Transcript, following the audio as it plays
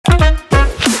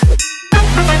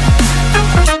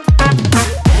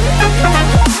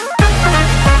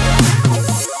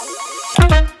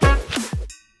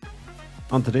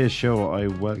On today's show, I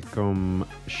welcome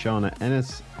Shauna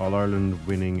Ennis, All Ireland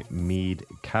winning Meath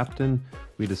captain.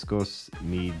 We discuss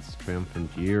Meath's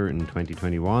triumphant year in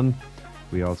 2021.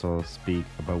 We also speak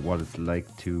about what it's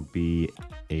like to be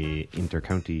a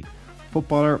inter-county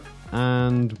footballer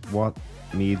and what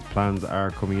Meath's plans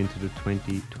are coming into the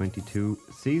 2022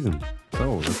 season.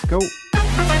 So let's go.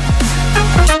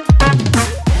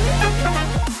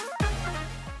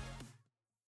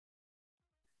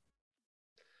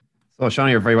 So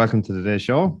Shauna, you're very welcome to today's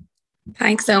show.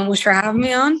 Thanks so much for having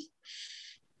me on.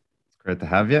 Great to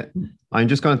have you. I'm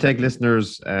just going to take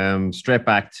listeners straight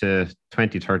back to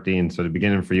 2013, so the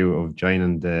beginning for you of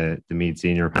joining the Meath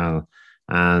senior panel,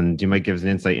 and you might give us an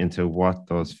insight into what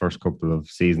those first couple of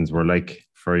seasons were like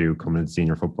for you coming into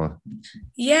senior football.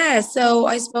 Yeah, so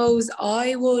I suppose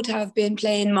I would have been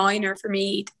playing minor for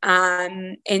Meath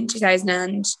in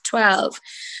 2012,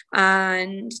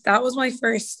 and that was my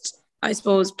first, I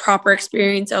suppose, proper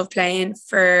experience of playing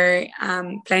for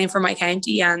my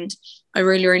county, and I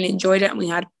really enjoyed it, and we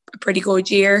had a pretty good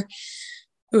year.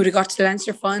 We would have got to the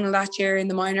Leinster final that year in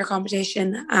the minor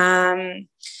competition.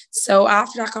 So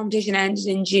after that competition ended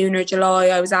in June or July,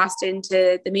 I was asked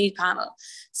into the Meath panel.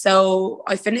 So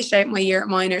I finished out my year at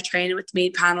minor training with the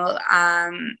Meath panel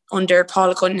under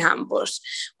Paula Cunningham, but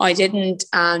I didn't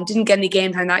get any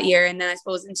game time that year. And then I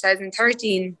suppose in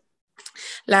 2013,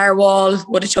 Lara Wall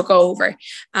would have took over,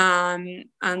 and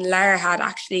Lara had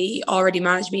actually already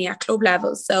managed me at club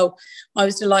level, so I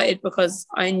was delighted because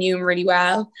I knew him really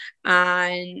well,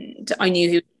 and I knew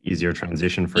he easier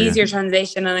transition,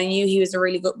 and I knew he was a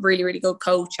really good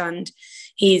coach, and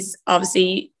he's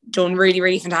obviously done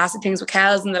really fantastic things with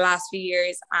Kells in the last few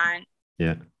years, and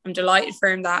yeah, I'm delighted for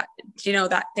him that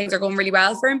that things are going really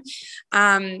well for him.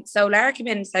 So Lara came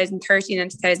in 2013 and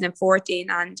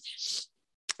 2014, and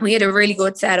we had a really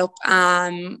good setup.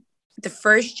 The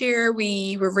first year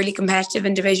we were really competitive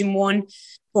in Division 1,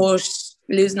 but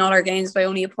losing all our games by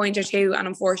only a point or two. And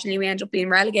unfortunately, we ended up being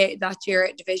relegated that year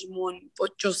at Division 1,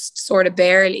 but just sort of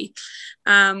barely.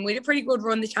 We had a pretty good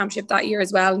run the championship that year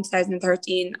as well in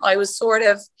 2013. I was sort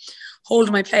of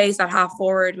holding my place at half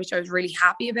forward, which I was really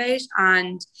happy about.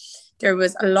 And there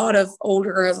was a lot of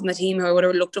older girls on the team who I would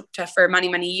have looked up to for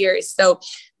many years. So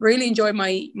really enjoyed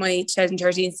my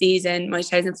 2013 season, my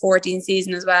 2014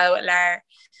 season as well with Lara.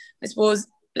 I suppose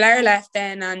Lara left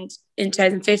then, and in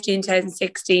 2015,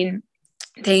 2016,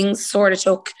 things sort of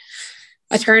took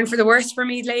a turn for the worse for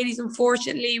Meath Ladies.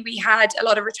 Unfortunately, we had a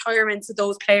lot of retirements of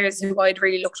those players who I'd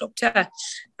really looked up to,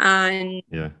 and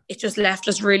it just left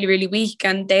us really weak,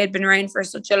 and they had been around for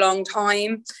such a long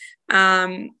time.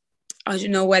 I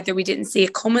don't know whether we didn't see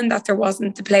it coming, that there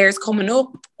wasn't the players coming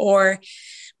up, or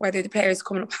whether the players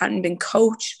coming up hadn't been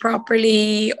coached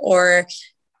properly, or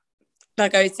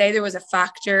like I would say there was a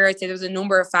factor. I'd say there was a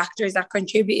number of factors that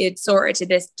contributed sort of to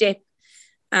this dip.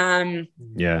 They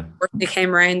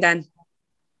came around then.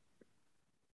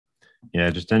 Yeah,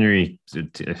 just generally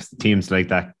teams like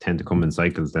that tend to come in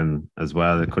cycles then as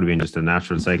well. It could have been just a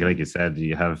natural cycle. Like you said,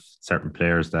 you have certain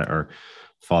players that are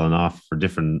falling off for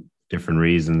different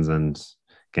reasons, and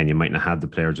again, you might not have the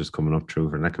player just coming up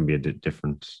through, and that can be a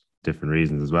different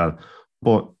reasons as well.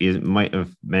 But you might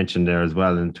have mentioned there as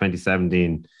well in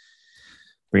 2017,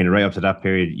 bringing it right up to that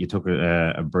period, you took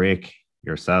a break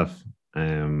yourself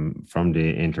from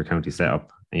the inter-county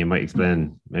setup, and you might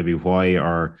explain maybe why,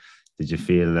 or did you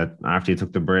feel that after you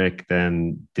took the break,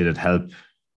 then did it help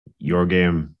your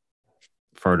game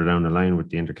further down the line with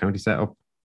the inter-county setup?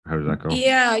 How did that go?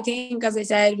 Yeah, I think, as I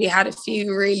said, we had a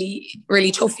few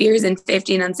really tough years in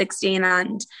 15 and 16,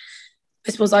 and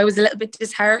I suppose I was a little bit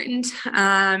disheartened.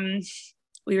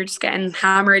 We were just getting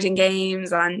hammered in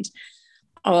games, and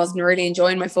I wasn't really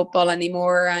enjoying my football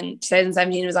anymore. And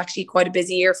 2017 was actually quite a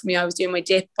busy year for me. I was doing my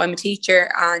dip. I'm a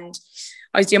teacher, and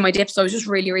I was doing my dip, so I was just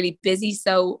really busy.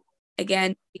 So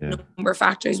again, a number of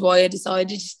factors why I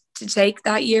decided to take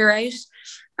that year out.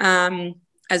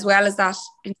 As well as that,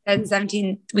 in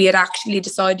 2017, we had actually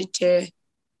decided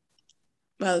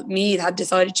Meath had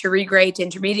decided to regrade to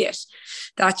intermediate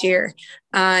that year.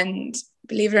 And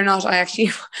believe it or not,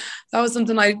 that was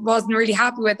something I wasn't really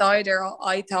happy with either.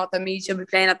 I thought that Meath should be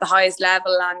playing at the highest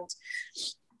level, and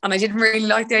I didn't really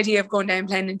like the idea of going down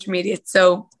playing intermediate.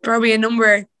 So probably a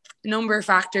number of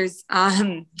factors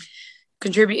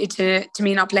contributed to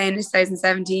me not playing in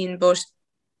 2017, but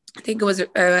I think it was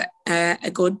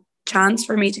a good chance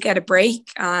for me to get a break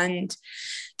and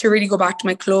to really go back to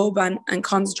my club and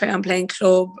concentrate on playing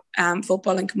club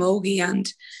football in Camogie. And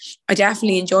I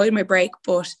definitely enjoyed my break,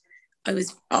 but I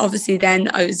was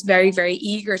very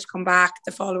eager to come back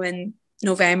the following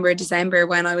November, December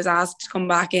when I was asked to come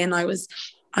back in. I was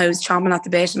I was chomping at the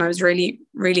bit, and I was really,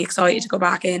 really excited to go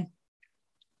back in.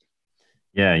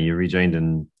 Yeah, you rejoined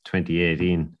in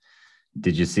 2018.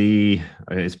 Did you see,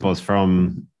 I suppose,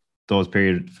 from those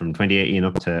periods from 2018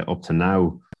 up to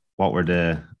now, what were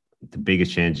the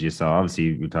biggest changes you saw? Obviously,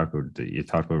 you talked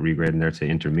about regrading there to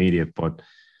intermediate, but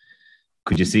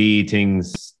could you see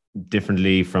things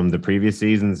differently from the previous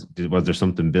seasons? Was there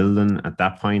something building at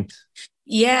that point?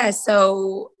 Yeah,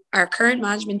 so our current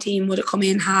management team would have come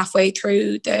in halfway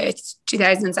through the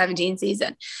 2017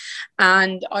 season,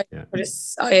 and I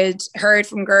had heard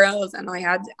from girls, and I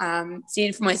had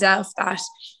seen for myself that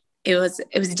it was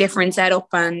a different setup,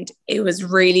 and it was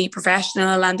really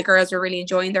professional, and the girls were really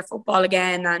enjoying their football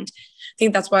again. And I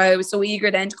think that's why I was so eager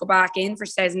then to go back in for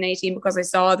 2018, because I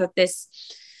saw that this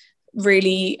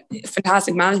really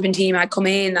fantastic management team had come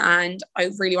in, and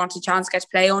I really wanted a chance to get to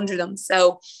play under them.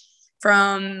 So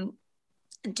from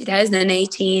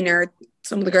 2018, or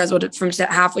some of the girls would have, from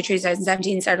halfway through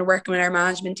 2017, started working with our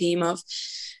management team of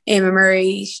Emma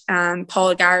Murray,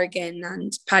 Paul Garrigan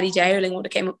and Paddy Dowling would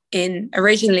have came in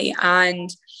originally. And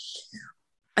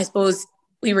I suppose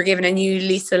we were given a new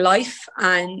lease of life,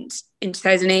 and in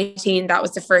 2018 that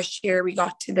was the first year we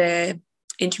got to the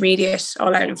intermediate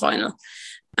All Ireland final.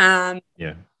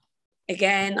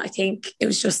 Again, I think it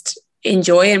was just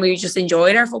enjoying. We just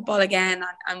enjoyed our football again,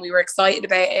 and we were excited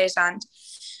about it.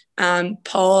 And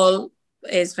Paul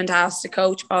is fantastic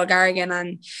coach, Paul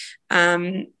Garrigan,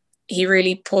 and he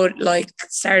really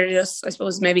started us, I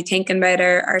suppose, maybe thinking about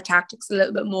our tactics a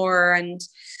little bit more, and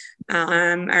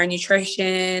our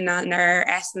nutrition and our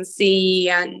S&C,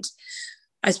 and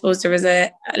I suppose there was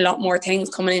a lot more things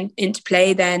coming into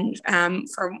play then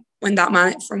from when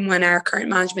our current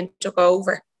management took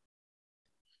over.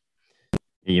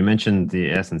 You mentioned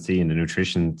the S&C and the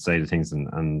nutrition side of things,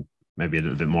 and maybe a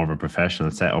little bit more of a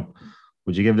professional setup.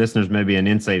 Would you give listeners maybe an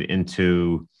insight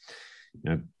into,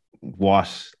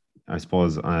 what, I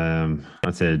suppose,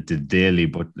 I'd say the daily,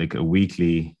 but like a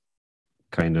weekly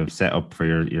kind of setup for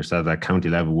yourself at county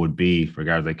level would be,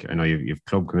 regardless, I know you've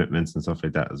club commitments and stuff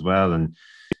like that as well, and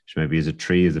maybe is it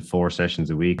 4 sessions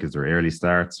a week? Is there early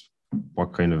starts?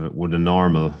 What kind of would a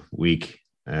normal week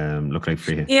look like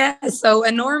for you? Yeah, so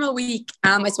a normal week,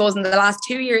 I suppose in the last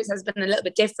 2 years has been a little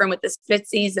bit different with the split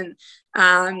season.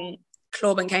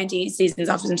 Club and county seasons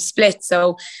often split,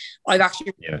 so I've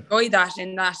actually enjoyed that,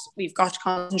 in that we've got to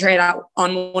concentrate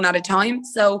on one at a time.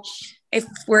 So if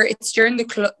it's during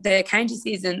the county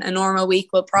season, a normal week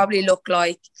will probably look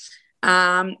like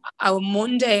a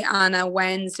Monday and a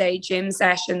Wednesday gym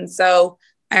session. So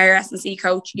our S&C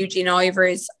coach Eugene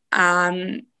Ivers,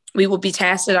 we would be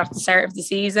tested at the start of the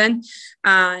season,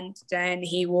 and then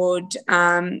he would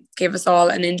give us all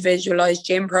an individualized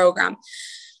gym program.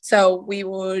 So we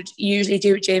would usually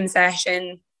do a gym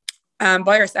session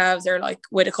by ourselves, or like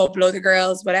with a couple other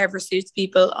girls, whatever suits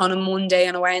people, on a Monday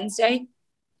and a Wednesday.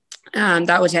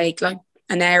 That would take like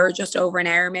an hour, just over an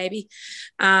hour maybe.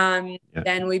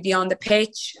 Then we'd be on the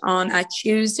pitch on a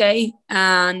Tuesday,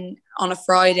 and on a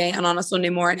Friday, and on a Sunday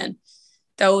morning.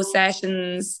 Those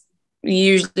sessions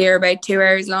usually are about 2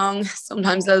 hours long,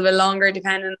 sometimes a little bit longer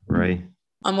depending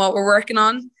on what we're working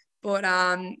on. But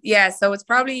so it's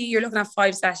probably, you're looking at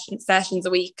 5 sessions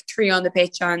a week, 3 on the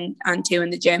pitch and 2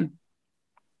 in the gym.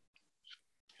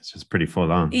 It's just pretty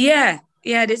full on. Yeah,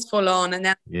 it is full on. And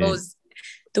then I suppose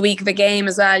the week of a game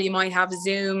as well, you might have a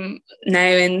Zoom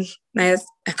now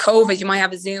COVID, you might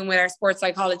have a Zoom with our sports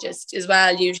psychologist as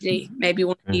well, usually maybe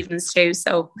one evenings too.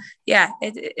 So yeah,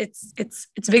 it's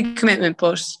a big commitment,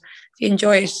 but if you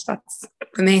enjoy it, that's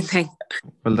the main thing.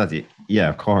 Well,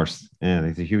 of course. Yeah,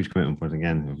 it's a huge commitment, but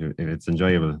again, if it's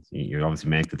enjoyable, you obviously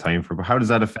make the time for it. But how does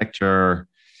that affect your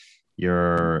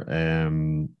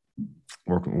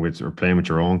working with or playing with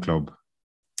your own club?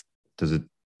 Does it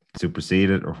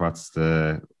supersede it, or what's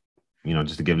the,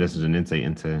 just to give listeners an insight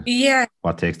into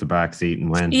what takes the back seat and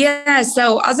when? Yeah,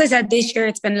 so as I said, this year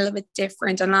it's been a little bit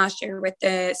different than last year with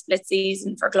the split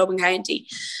season for club and county.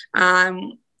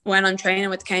 When I'm training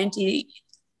with the county,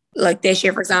 like this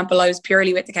year, for example, I was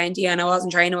purely with the county and I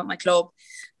wasn't training with my club.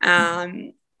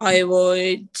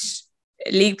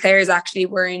 League players actually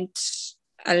weren't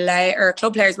allowed, or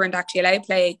club players weren't actually allowed to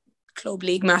play club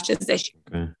league matches this year.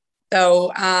 Okay.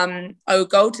 So I would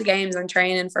go to games and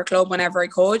training for club whenever I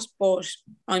could, but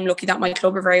I'm lucky that my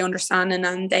club are very understanding,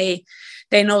 and they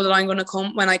know that I'm going to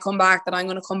come, when I come back, that I'm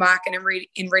going to come back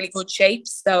in really good shape.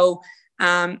 So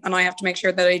and I have to make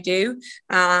sure that I do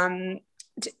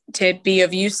to be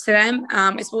of use to them.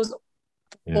 I suppose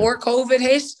before COVID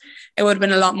hit, it would have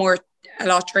been a lot more a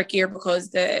lot trickier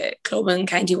because the club and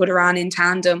county would have ran in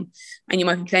tandem, and you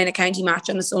might be playing a county match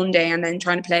on a Sunday and then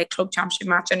trying to play a club championship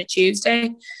match on a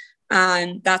Tuesday,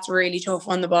 and that's really tough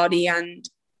on the body. And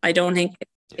I don't think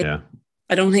I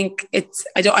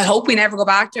hope we never go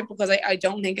back to it, because I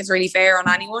don't think it's really fair on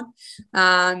anyone.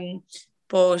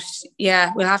 But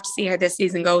yeah, we'll have to see how this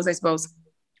season goes, I suppose.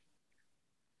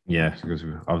 Yeah, because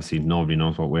obviously nobody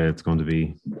knows what way it's going to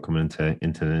be coming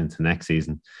into next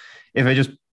season. If I just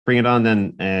bring it on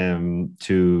then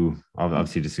to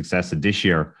obviously the success of this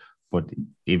year, but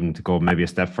even to go maybe a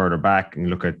step further back and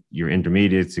look at your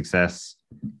intermediate success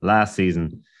last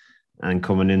season and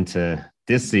coming into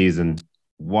this season,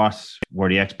 what were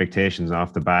the expectations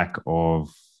off the back of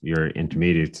your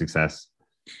intermediate success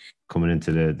coming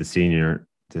into the senior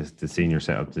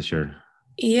setup this year?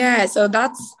 Yeah, so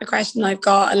that's a question I've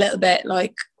got a little bit,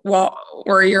 like, what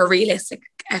were your realistic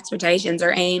expectations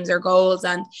or aims or goals?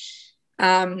 And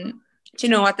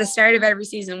at the start of every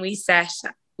season we set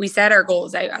our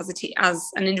goals out as a team, as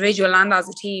an individual and as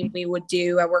a team. We would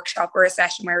do a workshop or a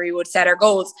session where we would set our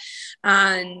goals.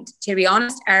 And to be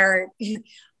honest, I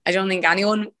don't think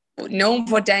no one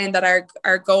put down that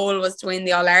our goal was to win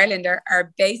the All Ireland.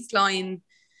 Our baseline,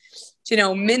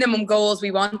 minimum goals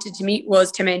we wanted to meet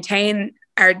was to maintain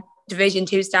our Division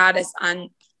 2 status and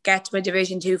get to a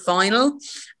Division 2 final.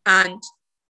 And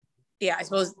yeah, I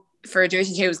suppose for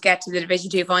Division 2 it was get to the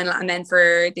Division 2 final, and then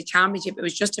for the championship it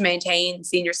was just to maintain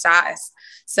senior status.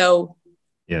 So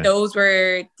those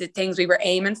were the things we were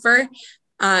aiming for.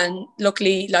 And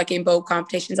luckily, like in both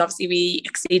competitions, obviously we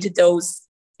exceeded those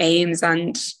aims,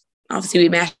 and obviously we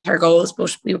met our goals,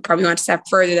 but we probably went a step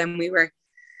further than we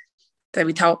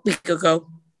thought we could go.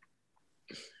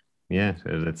 Yeah,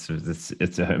 it's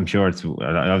I'm sure it's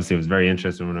obviously it was very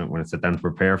interesting when I sat down to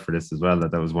prepare for this as well,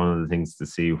 that was one of the things to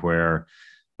see where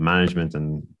management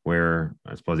and where,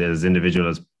 I suppose, as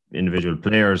individual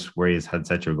players, where you had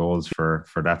set your goals for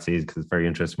that season, because it's very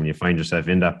interesting when you find yourself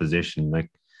in that position.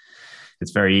 Like,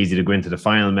 it's very easy to go into the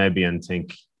final maybe and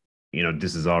think,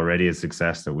 this is already a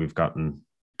success that we've gotten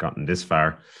this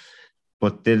far.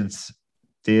 But did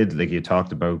like you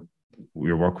talked about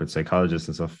your work with psychologists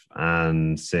and stuff,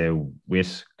 and say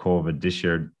with COVID this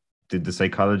year, did the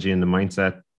psychology and the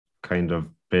mindset kind of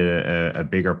be a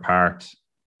bigger part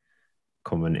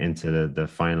coming into the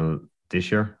final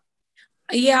this year?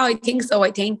 Yeah, I think so.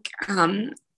 I think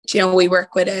we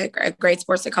work with a great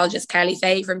sports psychologist, Kelly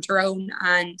Fay from Tyrone,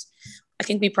 and I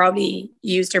think we probably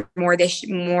used her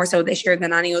more so this year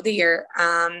than any other year,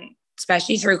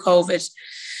 especially through COVID,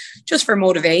 just for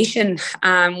motivation.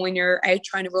 When you're out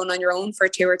trying to run on your own for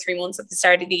 2 or 3 months at the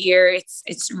start of the year,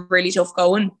 it's really tough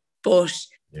going. But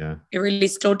it really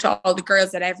stood to all the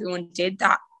girls that everyone did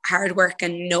that hard work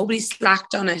and nobody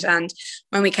slacked on it. And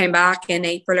when we came back in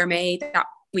April or May, that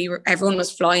everyone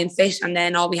was flying fit, and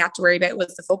then all we had to worry about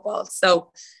was the football.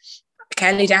 So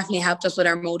Kelly definitely helped us with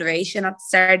our motivation at the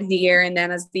start of the year. And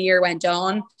then as the year went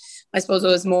on, I suppose it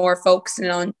was more focusing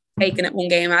on taking it one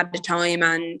game at a time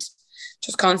and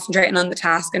just concentrating on the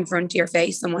task in front of your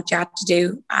face and what you had to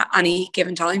do at any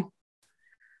given time.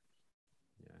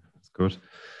 Yeah, that's good.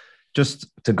 Just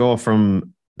to go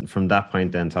from that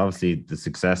point then to obviously the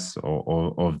success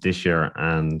of this year,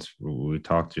 and we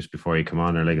talked just before you come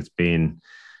on there, like, it's been,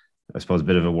 I suppose, a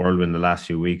bit of a whirlwind the last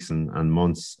few weeks and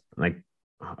months. Like,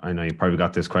 I know you probably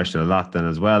got this question a lot then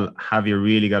as well. Have you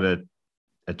really got a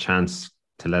chance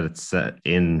to let it set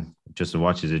in just to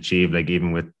watch it achieve? Like,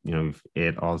 even with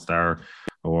 8 All-Star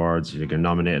awards, you're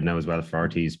nominated now as well for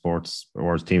RT Sports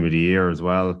Awards Team of the Year as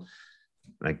well.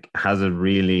 Like, has it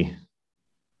really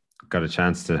got a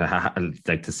chance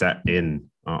to set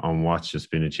in on what's just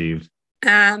been achieved?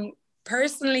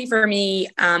 Personally, for me,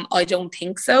 I don't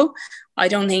think so. I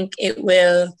don't think it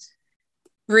will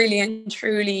really and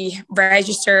truly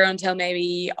register until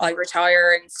maybe I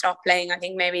retire and stop playing. I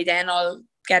think maybe then I'll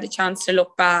get a chance to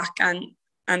look back and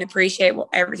appreciate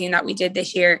everything that we did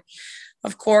this year.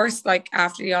 Of course, like,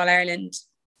 after the All Ireland,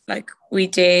 like, we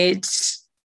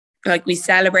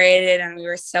celebrated and we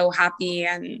were so happy,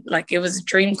 and like, it was a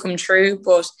dream come true.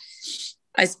 But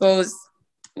I suppose,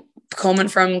 coming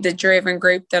from the driven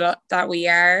group that we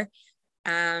are,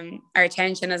 our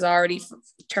attention has already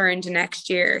turned to next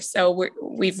year. So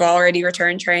we've already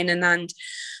returned training, and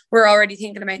we're already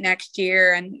thinking about next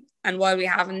year. And while we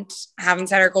haven't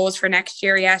set our goals for next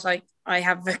year yet, I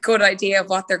have a good idea of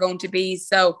what they're going to be.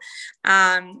 So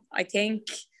I think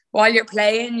while you're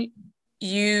playing,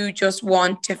 you just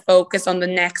want to focus on the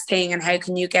next thing and how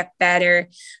can you get better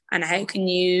and how can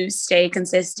you stay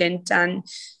consistent. And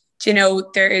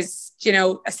there is,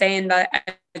 a saying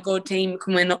that a good team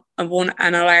can win and won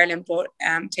an All-Ireland, but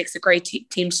takes a great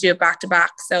team to do it back to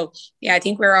back. So yeah, I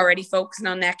think we're already focusing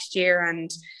on next year and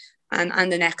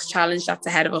the next challenge that's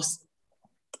ahead of us.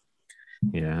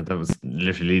 Yeah, that was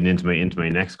literally leading into my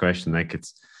next question. Like,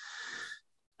 it's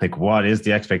like, what is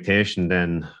the expectation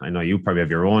then? I know you probably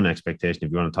have your own expectation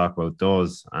if you want to talk about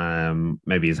those.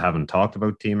 Maybe you haven't talked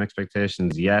about team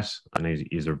expectations yet, and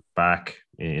he's back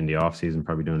in the off season,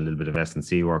 probably doing a little bit of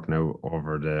S&C work now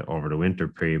over the winter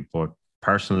period. But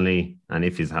personally, and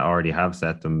if he's already have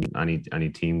set them, any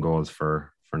team goals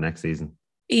for next season?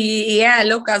 Yeah,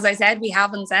 look, as I said, we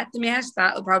haven't set them yet.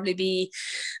 That'll probably be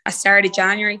a start of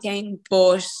January thing,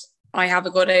 but I have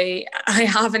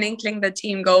an inkling the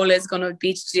team goal is going to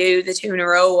be to do the 2 in a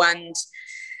row, and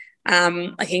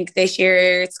I think this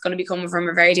year it's going to be coming from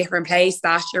a very different place.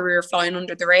 Last year we were flying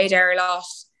under the radar a lot.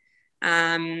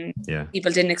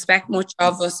 People didn't expect much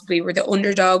of us. We were the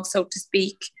underdog, so to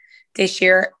speak. This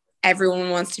year, everyone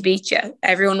wants to beat you.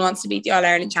 Everyone wants to beat the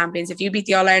All-Ireland champions. If you beat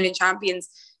the All-Ireland champions,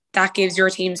 that gives your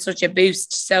team such a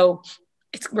boost. So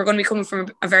we're going to be coming from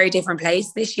a very different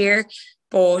place this year,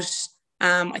 but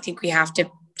I think we have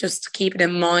to just keep it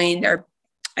in mind, or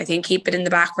I think keep it in the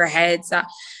back of our heads that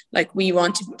like we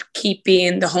want to keep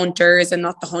being the hunters and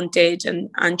not the hunted,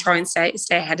 and try and stay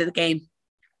ahead of the game.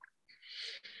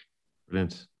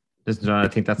 Brilliant. Listen, John, I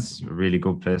think that's a really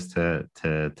good place to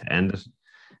end it.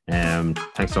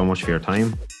 Thanks so much for your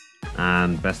time,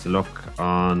 and best of luck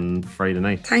on Friday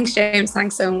night. Thanks, James.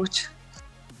 Thanks so much.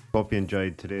 Hope you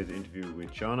enjoyed today's interview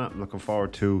with Shauna. I'm looking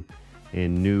forward to a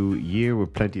new year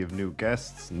with plenty of new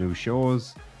guests, new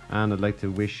shows, and I'd like to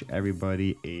wish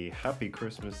everybody a happy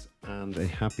Christmas and a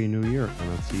happy new year,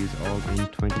 and I'll see you all in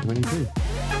 2022.